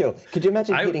the roadkill? Could you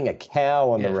imagine hitting a cow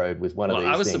on the road with one of these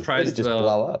things? I was surprised. It'd just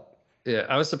blow up. Yeah,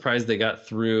 I was surprised they got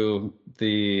through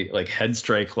the like head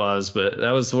strike laws, but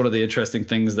that was one of the interesting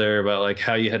things there about like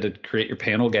how you had to create your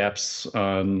panel gaps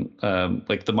on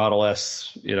like the Model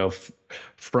S,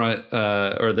 front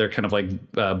or their kind of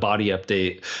like body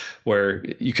update, where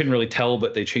you couldn't really tell,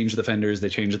 but they changed the fenders, they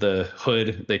changed the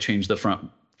hood, they changed the front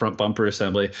bumper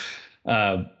assembly,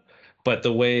 but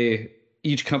the way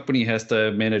each company has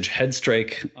to manage head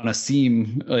strike on a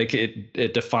seam, like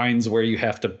it defines where you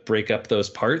have to break up those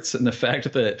parts. And the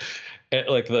fact that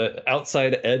like the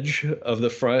outside edge of the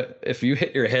front, if you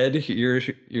hit your head,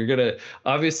 you're gonna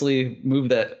obviously move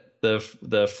that the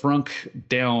frunk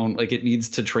down, like it needs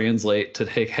to translate to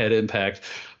take head impact.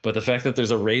 But the fact that there's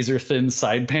a razor thin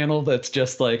side panel that's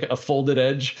just like a folded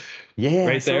edge,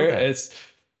 right there, it's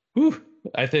whew.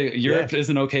 I think Europe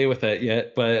isn't okay with that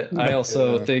yet, but I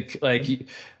also think like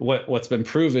what's been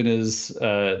proven is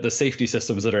the safety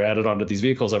systems that are added onto these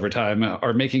vehicles over time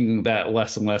are making that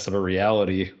less and less of a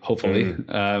reality, hopefully.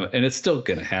 And it's still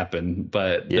going to happen,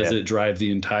 but does it drive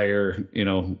the entire,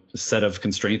 set of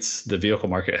constraints the vehicle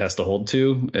market has to hold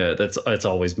to? It's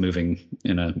always moving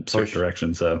in a certain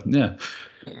direction. So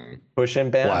push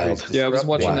and boundaries. Yeah, I was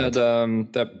watching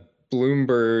that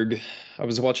Bloomberg. I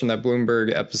was watching that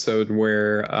Bloomberg episode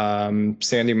where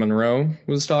Sandy Munro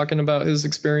was talking about his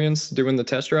experience doing the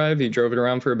test drive. He drove it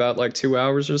around for about like 2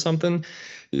 hours or something.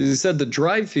 He said the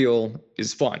drive feel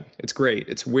is fun. It's great.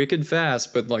 It's wicked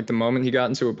fast. But like the moment he got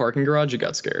into a parking garage, he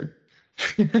got scared.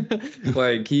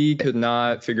 Like he could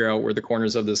not figure out where the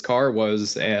corners of this car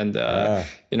was. And,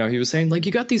 he was saying like,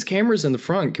 you got these cameras in the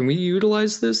front. Can we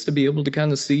utilize this to be able to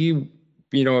kind of see,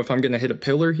 if I'm going to hit a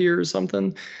pillar here or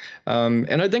something?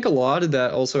 And I think a lot of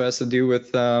that also has to do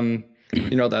with,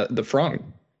 that the front.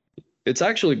 It's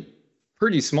actually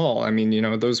pretty small. I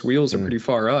mean, those wheels are pretty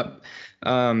far up.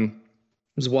 I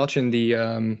was watching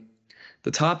the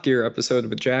Top Gear episode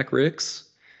with Jack Ricks,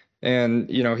 and,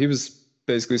 he was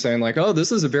basically saying like, oh,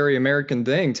 this is a very American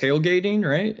thing, tailgating,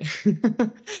 right?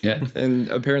 Yeah. And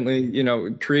apparently,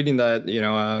 creating that,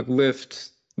 lift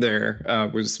there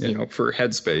was, for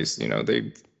headspace,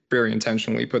 they very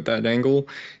intentionally put that angle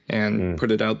and put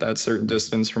it out that certain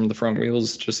distance from the front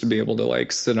wheels just to be able to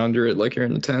like sit under it like you're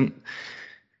in a tent.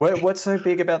 What's so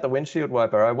big about the windshield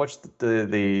wiper? I watched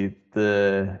the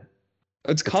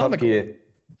it's comical.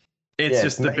 It's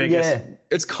just the biggest. Yeah.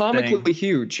 It's comically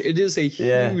huge. It is a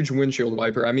huge windshield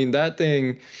wiper. I mean, that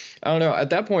thing, I don't know.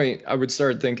 At that point, I would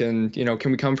start thinking,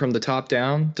 can we come from the top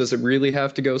down? Does it really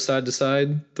have to go side to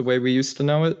side the way we used to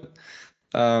know it?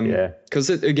 Because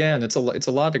it's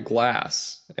a lot of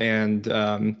glass, and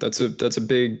that's a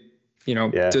big,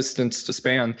 distance to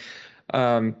span.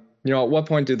 At what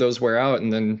point do those wear out?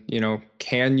 And then,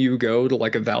 can you go to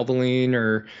like a Valvoline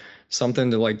or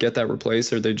something to like get that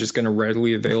replaced? Or are they just going to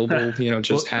readily available,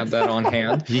 just have that on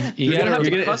hand? You're going to have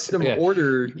to custom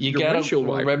order. You got to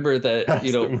remember that,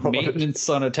 maintenance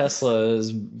on a Tesla is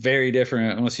very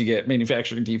different unless you get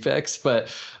manufacturing defects.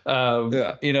 But,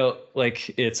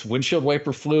 like it's windshield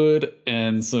wiper fluid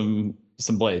and some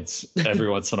blades every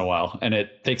once in a while. And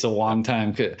it takes a long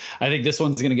time. I think this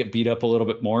one's going to get beat up a little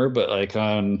bit more, but like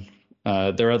on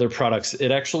their other products,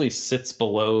 it actually sits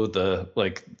below the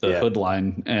hood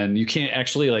line, and you can't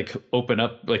actually like open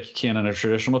up like you can on a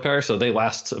traditional car. So they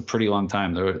last a pretty long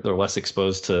time. They're less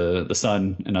exposed to the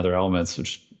sun and other elements,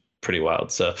 which is pretty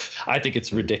wild. So I think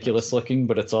it's ridiculous looking,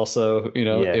 but it's also,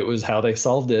 it was how they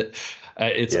solved it.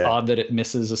 It's odd that it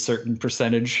misses a certain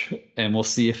percentage, and we'll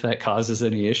see if that causes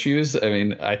any issues. I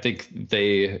mean, I think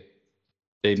they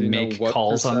make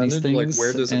calls on these things, like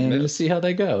where does it miss? We'll see how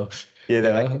they go.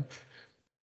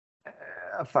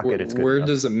 Fuck it, it's good where enough.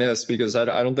 Does it miss? Because I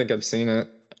don't think I've seen it.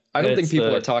 I don't think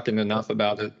people are talking enough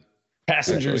about it.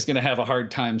 Passenger's going to have a hard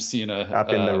time seeing up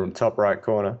in the top right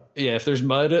corner. Yeah, if there's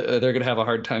mud, they're going to have a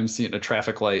hard time seeing a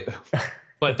traffic light.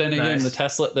 But then again, the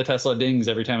Tesla dings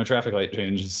every time a traffic light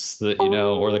changes,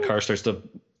 or the car starts to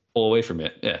pull away from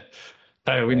it. Yeah,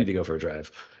 Tyler, we need to go for a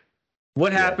drive.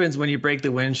 What happens when you break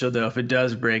the windshield though? If it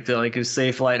does break, does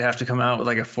Safe Light have to come out with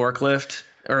like a forklift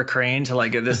or a crane to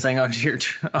like get this thing onto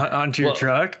your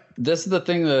truck? This is the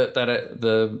thing that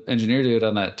the engineer dude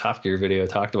on that Top Gear video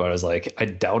talked about. Is like, I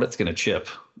doubt it's going to chip.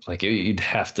 Like you'd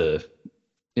have to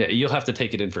Yeah, you'll have to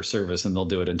take it in for service, and they'll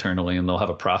do it internally, and they'll have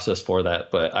a process for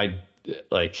that. But I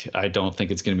don't think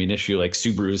it's going to be an issue like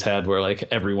Subaru's had, where like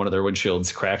every one of their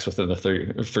windshields cracks within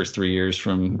the first 3 years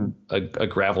from a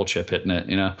gravel chip hitting it.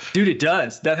 You know, Dude, it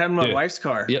does. That happened to my wife's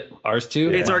car. Yep, ours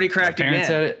too. It's already cracked My parents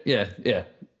again. had it. Yeah.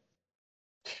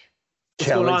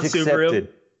 What's going on, Subaru?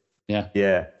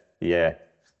 Yeah.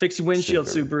 Fix your windshield,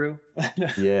 Subaru.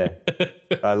 Yeah.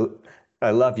 I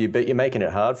love you, but you're making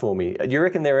it hard for me. Do you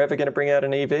reckon they're ever going to bring out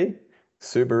an EV?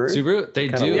 Subaru? They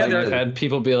Kinda do. like I've had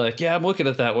people be like, yeah, I'm looking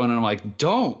at that one. And I'm like,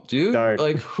 don't, dude. Don't.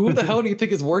 Like, who the hell do you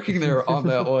think is working there on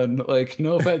that one? Like,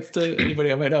 no offense to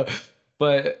anybody I might know.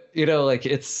 But, you know, like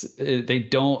they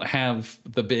don't have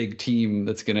the big team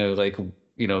that's going to like,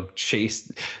 you know,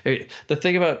 chase. The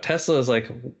thing about Tesla is like,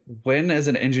 when as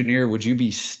an engineer would you be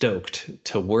stoked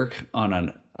to work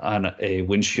on a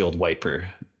windshield wiper?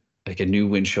 Like a new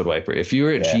windshield wiper. If you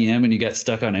were at GM and you got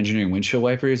stuck on engineering windshield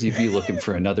wipers, you'd be looking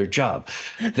for another job.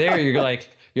 There, you're like,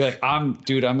 I'm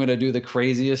going to do the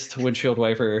craziest windshield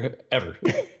wiper ever.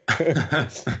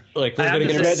 Like, we're going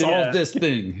to solve this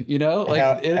thing, you know?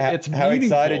 Like, it's how meaningful.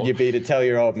 excited you'd be to tell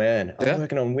your old man, I'm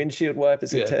working on windshield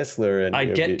wipers at Tesla. And I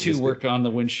get to work on the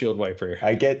windshield wiper.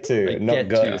 I get to, not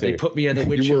got to. They put me in the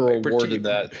windshield wiper awarded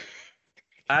that.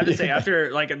 I have to say, after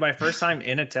like my first time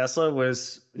in a Tesla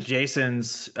was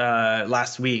Jason's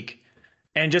last week.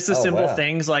 And just the simple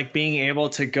things like being able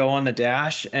to go on the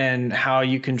dash and how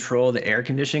you control the air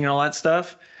conditioning and all that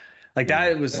stuff. Like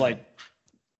that was like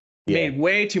made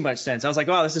way too much sense. I was like,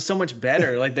 wow, this is so much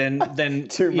better. Like than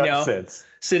too much sense.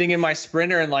 Sitting in my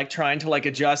Sprinter and like trying to like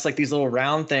adjust like these little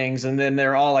round things, and then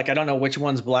they're all like, I don't know which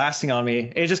one's blasting on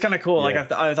me. It's just kind of cool. Like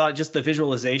I thought just the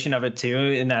visualization of it too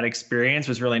in that experience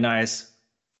was really nice.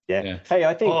 Yeah. Hey,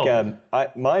 I think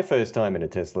my first time in a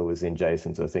Tesla was in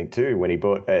Jason's, I think, too, when he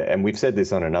bought, and we've said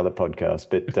this on another podcast,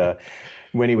 but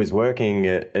when he was working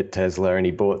at Tesla and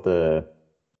he bought they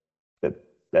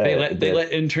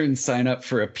let interns sign up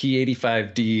for a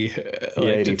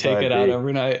P85D to take it out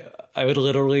overnight. I would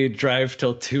literally drive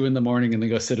till 2 a.m. and then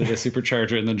go sit at a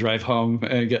supercharger and then drive home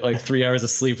and get like 3 hours of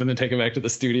sleep and then take it back to the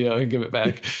studio and give it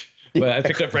back. But I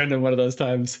picked up Brendan one of those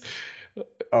times.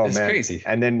 It's crazy.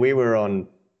 And then we were on,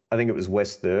 I think it was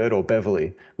West 3rd or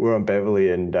Beverly. We were on Beverly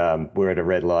and we're at a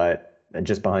red light and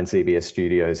just behind CBS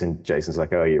Studios. And Jason's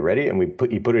like, "Oh, are you ready?" And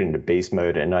you put it into beast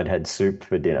mode. And I'd had soup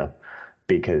for dinner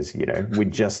because, you know, we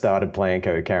just started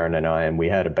Play&Co, Karen and I, and we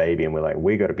had a baby and we're like,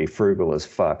 we got to be frugal as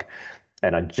fuck.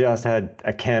 And I just had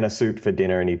a can of soup for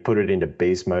dinner and he put it into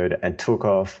beast mode and took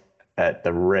off at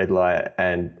the red light.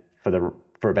 And for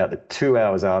about the 2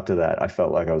 hours after that, I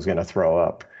felt like I was going to throw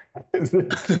up.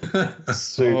 Soup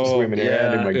swimming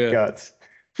around in my guts.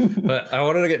 But I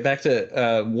wanted to get back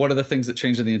to one of the things that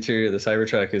changed in the interior of the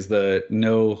Cybertruck is the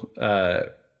no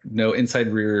inside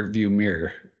rear view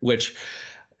mirror, which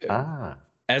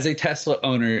as a Tesla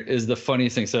owner is the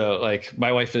funniest thing. So like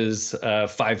my wife is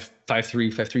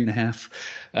 5'3.5".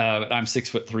 I'm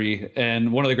 6'3",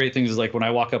 and one of the great things is like when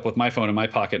I walk up with my phone in my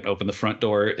pocket and open the front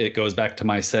door, it goes back to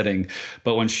my setting.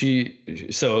 But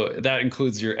so that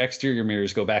includes your exterior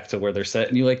mirrors go back to where they're set,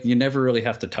 and you never really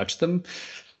have to touch them.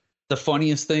 The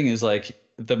funniest thing is like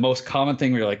the most common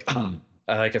thing where you're like,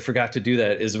 I forgot to do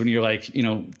that, is when you're like,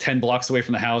 10 blocks away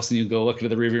from the house and you go look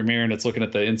into the rearview mirror and it's looking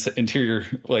at the interior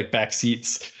like back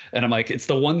seats. And I'm like, it's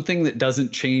the one thing that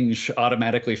doesn't change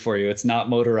automatically for you. It's not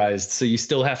motorized. So you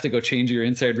still have to go change your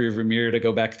inside rearview mirror to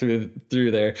go back through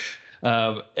there.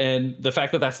 And the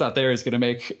fact that that's not there is going to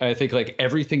make, I think, like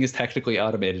everything is technically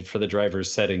automated for the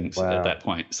driver's settings at that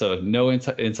point. So no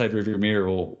inside rearview mirror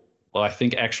will, I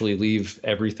think, actually leave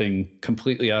everything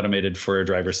completely automated for a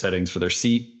driver's settings for their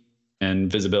seat and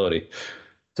visibility.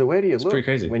 So where do you look pretty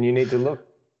crazy. When you need to look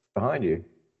behind you?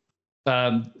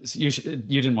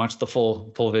 You didn't watch the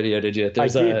full video, did you? I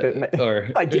did.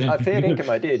 I fair income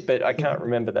I did, but I can't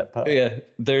remember that part. Yeah,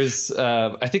 there's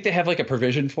I think they have like a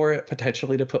provision for it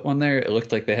potentially to put one there. It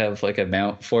looked like they have like a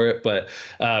mount for it, but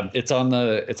it's on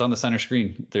the center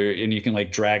screen there, and you can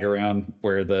like drag around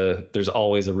where there's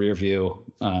always a rear view.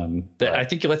 I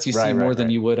think it lets you see more than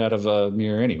you would out of a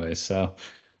mirror anyway. So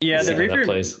yeah,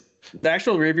 the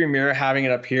actual rearview mirror, having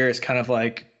it up here is kind of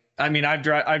like, I mean, I've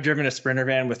driven a Sprinter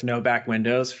van with no back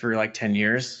windows for like 10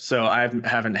 years. So I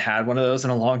haven't had one of those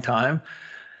in a long time.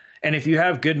 And if you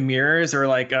have good mirrors, or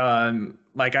like I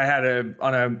had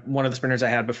one of the Sprinters I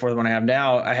had before the one I have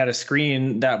now, I had a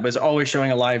screen that was always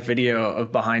showing a live video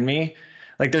of behind me.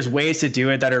 Like there's ways to do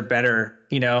it that are better,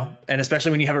 and especially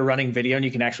when you have a running video and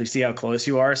you can actually see how close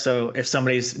you are. So if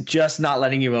somebody's just not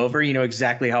letting you over, you know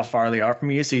exactly how far they are from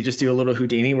you. So you just do a little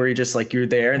Houdini where you're just like, you're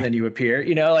there and then you appear,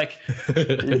 but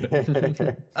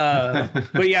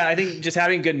yeah, I think just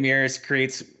having good mirrors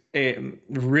creates a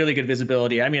really good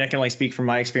visibility. I mean, I can only speak from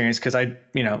my experience because I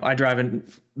drive in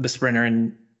the Sprinter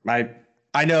and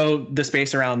I know the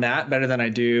space around that better than I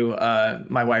do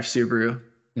my wife's Subaru.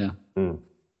 Yeah.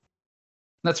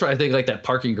 That's right. I think like that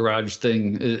parking garage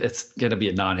thing, it's going to be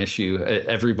a non-issue.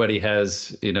 Everybody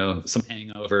has, some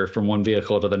hangover from one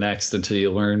vehicle to the next until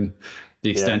you learn the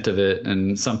extent of it.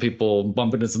 And some people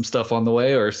bump into some stuff on the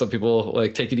way, or some people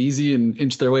like take it easy and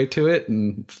inch their way to it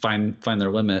and find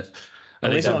their limit.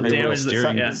 At least won't damage the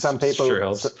steering. Some people sure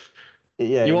helps.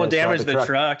 Yeah, you won't damage the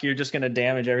truck. You're just going to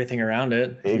damage everything around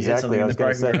it. Exactly. I was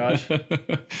going to say,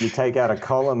 you take out a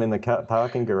column in the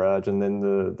parking garage, and then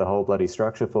the whole bloody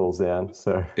structure falls down.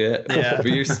 So yeah. But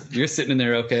you're sitting in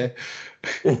there, okay.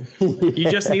 You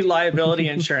just need liability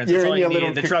insurance. That's all you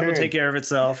need. The truck will take care of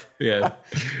itself. Yeah.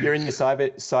 You're in your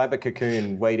cyber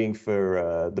cocoon, waiting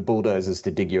for the bulldozers to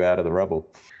dig you out of the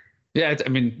rubble. Yeah, I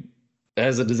mean,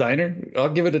 as a designer, I'll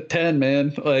give it a 10,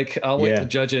 man. Like I'll wait to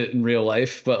judge it in real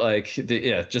life, but like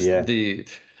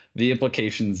the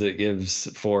implications it gives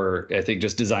for, I think,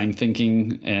 just design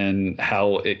thinking and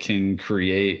how it can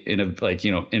create in a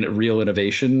real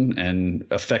innovation and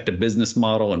affect a business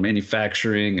model and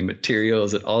manufacturing and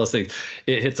materials and all those things.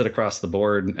 It hits it across the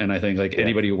board. And I think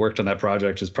anybody who worked on that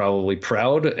project is probably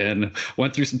proud and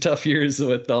went through some tough years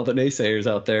with all the naysayers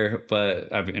out there.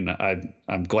 But I mean,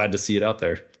 I'm glad to see it out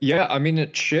there. Yeah, I mean,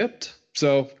 it shipped.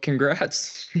 So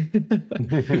congrats.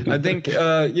 I think,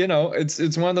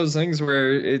 it's one of those things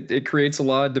where it creates a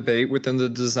lot of debate within the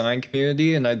design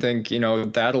community. And I think,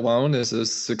 that alone is a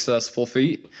successful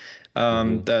feat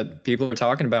that people are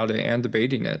talking about it and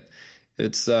debating it.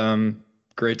 It's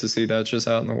great to see that just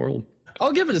out in the world.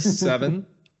 I'll give it a 7.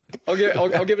 I'll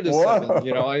give it a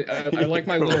 7. I like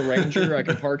my little Ranger. I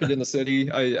can park it in the city.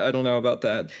 I don't know about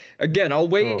that. Again, I'll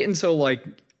wait until I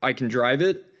can drive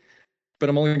it. But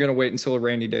I'm only going to wait until a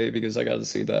rainy day because I got to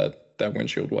see that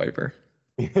windshield wiper.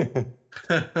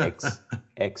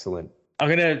 Excellent. I'm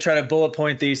going to try to bullet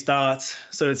point these thoughts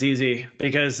so it's easy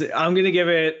because I'm going to give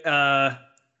it,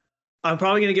 I'm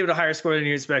probably going to give it a higher score than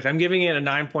you expect. I'm giving it a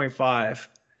 9.5.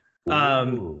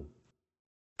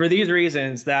 For these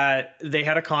reasons, that they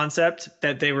had a concept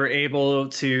that they were able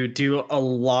to do a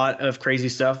lot of crazy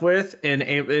stuff with, and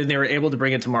they were able to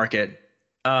bring it to market.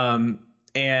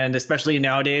 And especially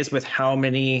nowadays with how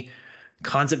many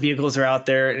concept vehicles are out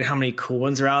there and how many cool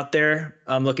ones are out there.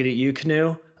 I'm looking at you,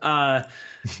 Canoe.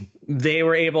 They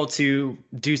were able to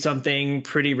do something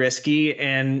pretty risky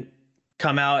and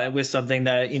come out with something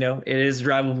that, it is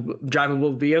drivable.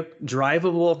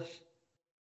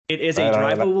 It is a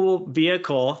drivable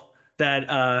vehicle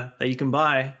that you can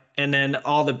buy. And then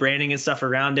all the branding and stuff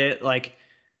around it, like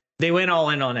they went all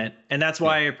in on it. And that's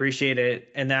why I appreciate it.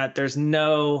 And that there's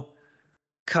no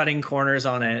cutting corners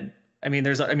on it. I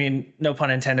mean, no pun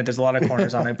intended. There's a lot of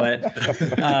corners on it, but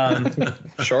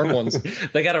sharp ones.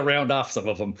 They got to round off some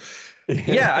of them.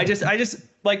 Yeah, I just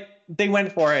like they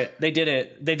went for it. They did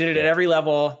it. They did it at every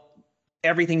level.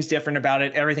 Everything's different about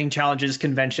it. Everything challenges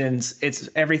conventions. It's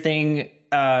everything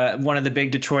one of the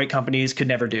big Detroit companies could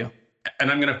never do.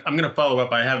 And I'm gonna follow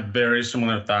up. I have very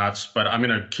similar thoughts, but I'm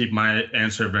gonna keep my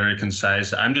answer very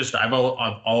concise. I've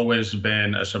always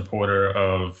been a supporter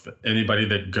of anybody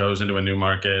that goes into a new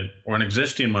market or an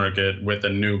existing market with a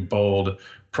new bold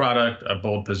product, a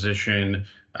bold position,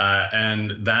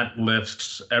 and that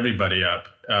lifts everybody up.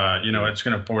 It's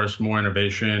gonna force more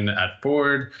innovation at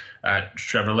Ford, at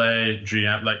Chevrolet,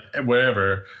 GM, like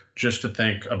wherever, just to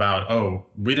think about,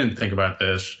 we didn't think about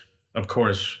this. Of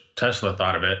course, Tesla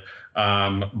thought of it.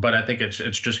 But I think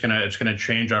it's gonna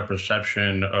change our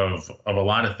perception of a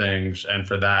lot of things, and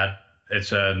for that,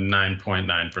 it's a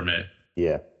 9.9 for me.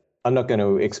 Yeah, I'm not going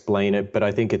to explain it, but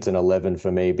I think it's an 11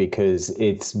 for me because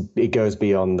it goes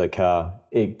beyond the car.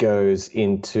 It goes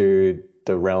into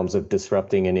the realms of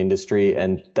disrupting an industry,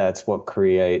 and that's what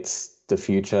creates the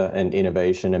future and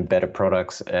innovation and better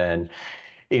products. And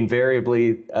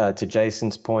invariably, to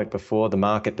Jason's point before, the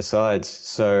market decides.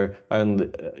 So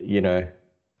only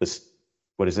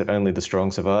only the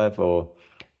strong survive,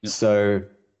 so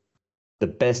the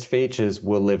best features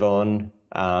will live on,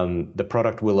 the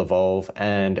product will evolve,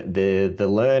 and the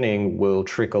learning will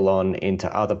trickle on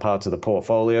into other parts of the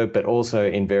portfolio, but also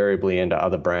invariably into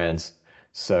other brands.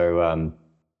 So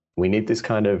we need this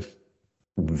kind of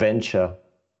venture.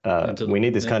 We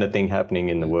need this kind of thing happening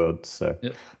in the world. So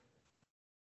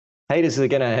haters are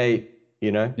gonna hate,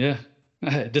 Yeah.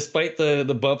 Despite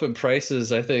the bump in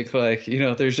prices, I think like, you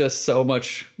know, there's just so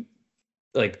much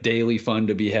like daily fun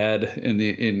to be had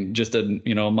in just a,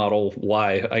 you know, Model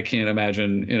Y. I can't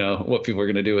imagine, you know, what people are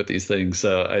going to do with these things.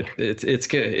 So it's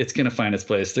going to find its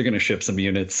place. They're going to ship some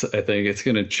units. I think it's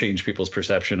going to change people's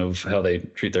perception of how they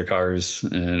treat their cars,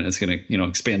 and it's going to, you know,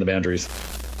 expand the boundaries.